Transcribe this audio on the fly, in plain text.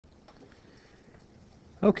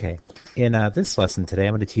Okay, in this lesson today,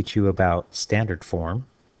 I'm going to teach you about standard form.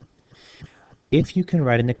 If you can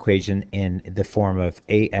write an equation in the form of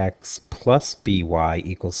ax plus by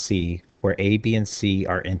equals c, where a, b, and c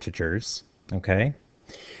are integers, okay?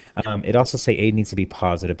 It also say a needs to be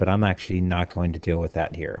positive, but I'm actually not going to deal with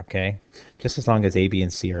that here, okay? Just as long as a, b,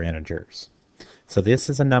 and c are integers. So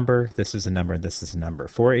this is a number, this is a number, and this is a number.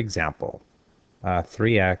 For example,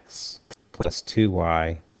 3x plus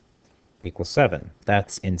 2y equals 7.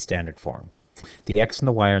 That's in standard form. The x and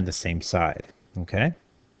the y are on the same side, okay?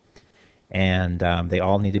 And they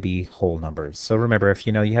all need to be whole numbers. So remember, if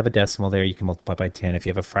you know you have a decimal there, you can multiply by 10. If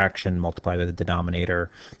you have a fraction, multiply by the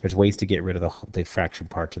denominator. There's ways to get rid of the fraction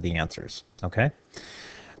parts of the answers, okay?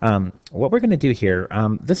 What we're going to do here,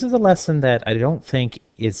 this is a lesson that I don't think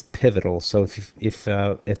is pivotal. So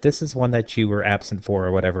if this is one that you were absent for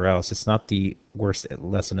or whatever else, it's not the worst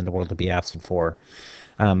lesson in the world to be absent for.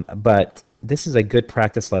 But this is a good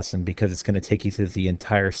practice lesson because it's going to take you through the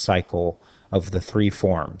entire cycle of the three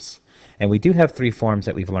forms. And we do have three forms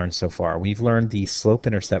that we've learned so far. We've learned the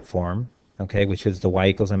slope-intercept form, okay, which is the y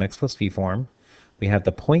equals mx plus b form. We have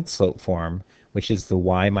the point-slope form, which is the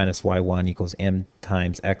y minus y1 equals m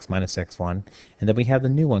times x minus x1. And then we have the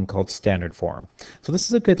new one called standard form. So this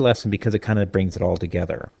is a good lesson because it kind of brings it all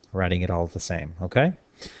together, writing it all the same, okay?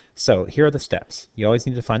 So here are the steps. You always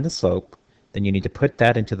need to find the slope. Then you need to put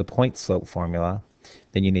that into the point-slope formula.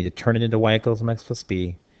 Then you need to turn it into y equals mx plus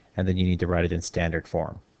b. And then you need to write it in standard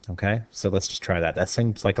form. Okay, so let's just try that. That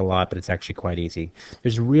seems like a lot, but it's actually quite easy.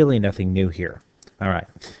 There's really nothing new here. All right,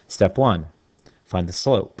 step one, find the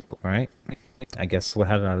slope. All right, I guess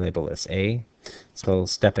how did I label this? A. So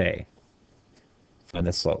step A, find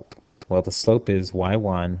the slope. Well, the slope is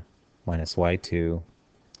y1 minus y2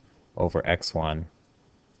 over x1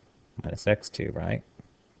 minus x2, right?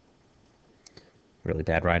 Really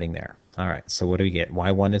bad writing there. All right, so what do we get?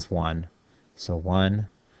 y1 is 1, so 1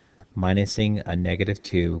 minusing a negative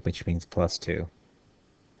 2, which means plus 2,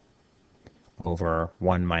 over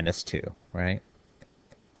 1 minus 2, right?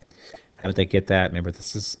 How did they get that? Remember,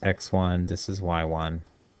 this is x1, this is y1,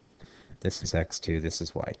 this is x2, this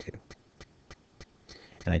is y2.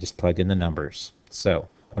 And I just plugged in the numbers. So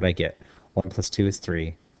what do I get? 1 plus 2 is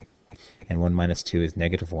 3, and 1 minus 2 is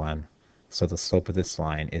negative 1. So the slope of this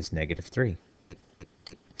line is negative 3.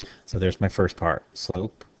 So there's my first part.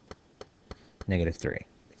 Slope, negative 3.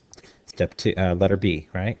 Step 2, letter B,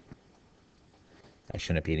 right? That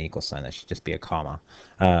shouldn't be an equal sign. That should just be a comma.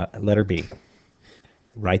 Letter B.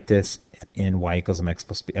 Write this in y equals mx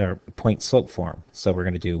plus b, or point slope form. So we're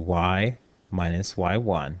going to do y minus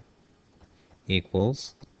y1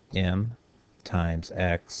 equals m times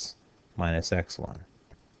x minus x1.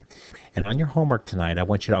 And on your homework tonight, I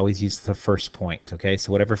want you to always use the first point, okay?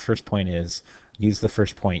 So whatever first point is, use the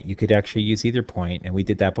first point. You could actually use either point, and we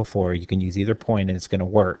did that before. You can use either point, and it's going to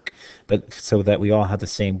work. But so that we all have the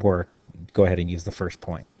same work, go ahead and use the first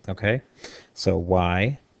point, okay? So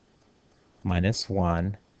y minus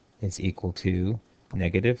 1 is equal to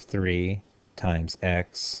negative 3 times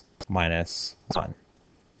x minus 1.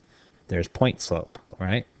 There's point slope,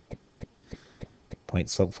 right? Point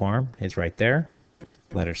slope form is right there.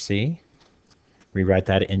 Letter C. Rewrite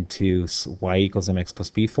that into y equals mx plus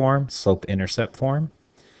b form, slope-intercept form.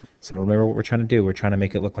 So remember what we're trying to do. We're trying to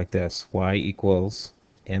make it look like this. Y equals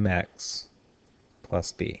mx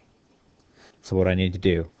plus b. So what do I need to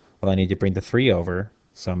do? Well, I need to bring the 3 over.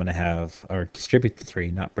 So I'm going to have, or distribute the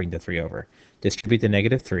 3, not bring the 3 over. Distribute the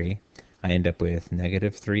negative 3. I end up with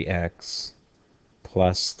negative 3x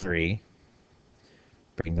plus 3.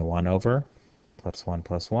 Bring the 1 over, plus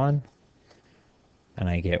 1, and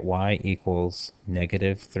I get y equals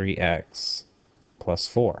negative 3x plus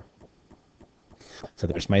 4. So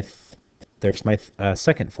there's my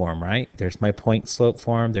second form, right? There's my point slope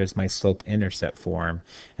form, there's my slope intercept form,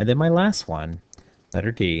 and then my last one,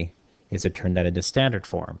 letter D, is to turn that into standard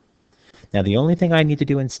form. Now the only thing I need to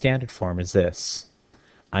do in standard form is this.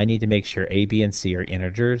 I need to make sure a, b, and c are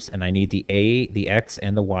integers, and I need the a, the x,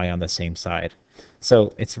 and the y on the same side.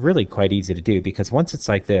 So it's really quite easy to do because once it's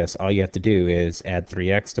like this, all you have to do is add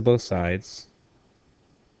 3x to both sides,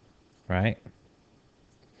 right?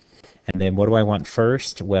 And then what do I want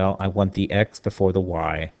first? Well, I want the x before the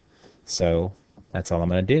y. So that's all I'm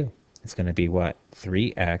going to do. It's going to be what?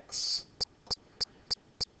 3x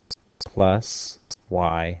plus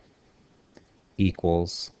y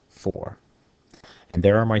equals 4. And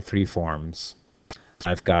there are my three forms.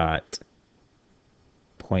 I've got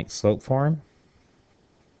point slope form.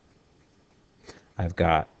 I've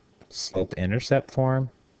got slope intercept form.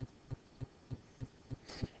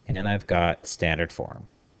 And I've got standard form.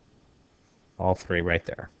 All three right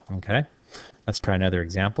there. Okay, let's try another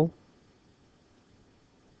example.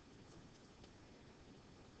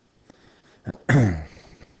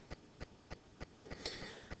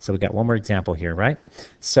 So we got one more example here, right?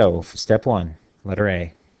 So step 1, letter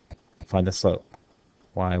A, find the slope.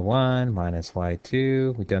 y1 minus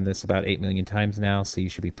y2, we've done this about 8 million times now, so you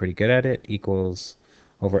should be pretty good at it, equals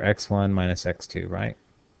over x1 minus x2, right?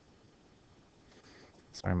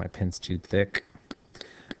 Sorry, my pen's too thick.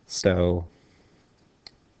 So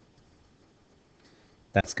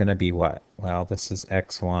that's going to be what? Well, this is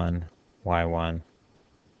x1, y1,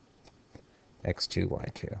 x2,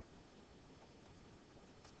 y2.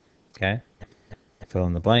 Okay? Fill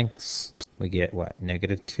in the blanks. We get what?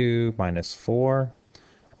 Negative 2 minus 4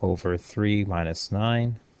 over 3 minus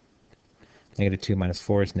 9. Negative 2 minus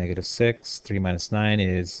 4 is negative 6. 3 minus 9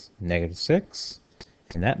 is negative 6.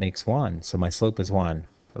 And that makes 1. So my slope is 1.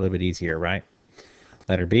 A little bit easier, right?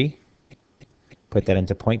 Letter B. Put that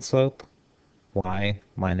into point slope. Y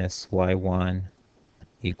minus y1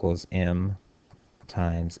 equals m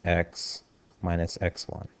times x minus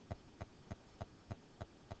x1.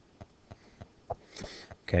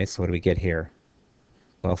 Okay, so what do we get here?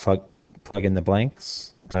 Well, plug in the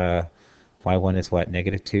blanks. Y1 is what?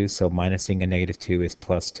 Negative 2. So minusing a negative 2 is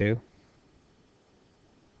plus 2.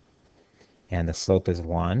 And the slope is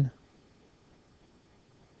 1.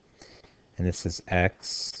 And this is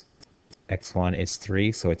x. x1 is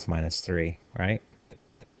 3, so it's minus 3, right?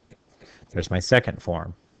 There's my second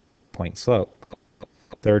form, point slope.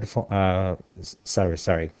 First form,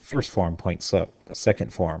 point slope.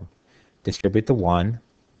 Second form, distribute the 1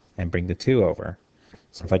 and bring the 2 over.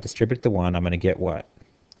 So if I distribute the 1, I'm going to get what?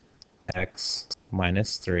 X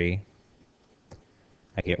minus 3.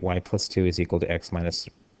 I get y plus 2 is equal to x minus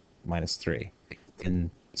 3.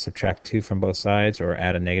 Then subtract 2 from both sides, or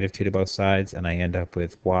add a negative 2 to both sides, and I end up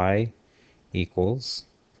with y equals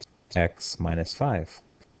x minus 5.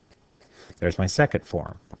 There's my second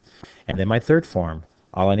form. And then my third form,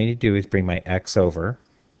 all I need to do is bring my x over.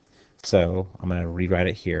 So I'm going to rewrite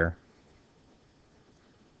it here.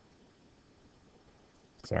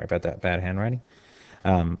 Sorry about that bad handwriting.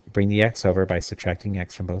 Bring the x over by subtracting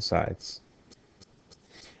x from both sides.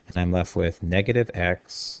 And I'm left with negative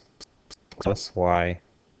x plus y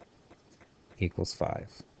equals 5.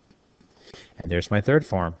 And there's my third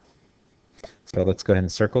form. So let's go ahead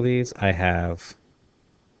and circle these. I have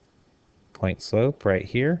point slope right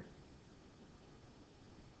here.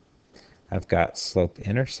 I've got slope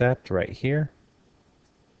intercept right here.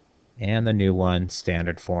 And the new one,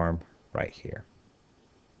 standard form, right here.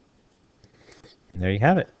 And there you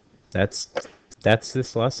have it. That's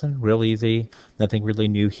this lesson. Real easy. Nothing really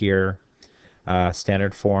new here.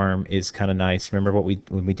 Standard form is kind of nice. Remember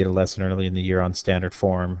when we did a lesson early in the year on standard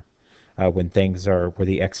form? When things are where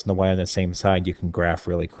the x and the y are on the same side, you can graph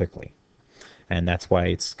really quickly. And that's why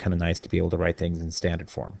it's kind of nice to be able to write things in standard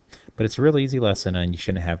form. But it's a real easy lesson, and you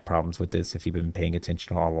shouldn't have problems with this if you've been paying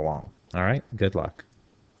attention all along. All right? Good luck.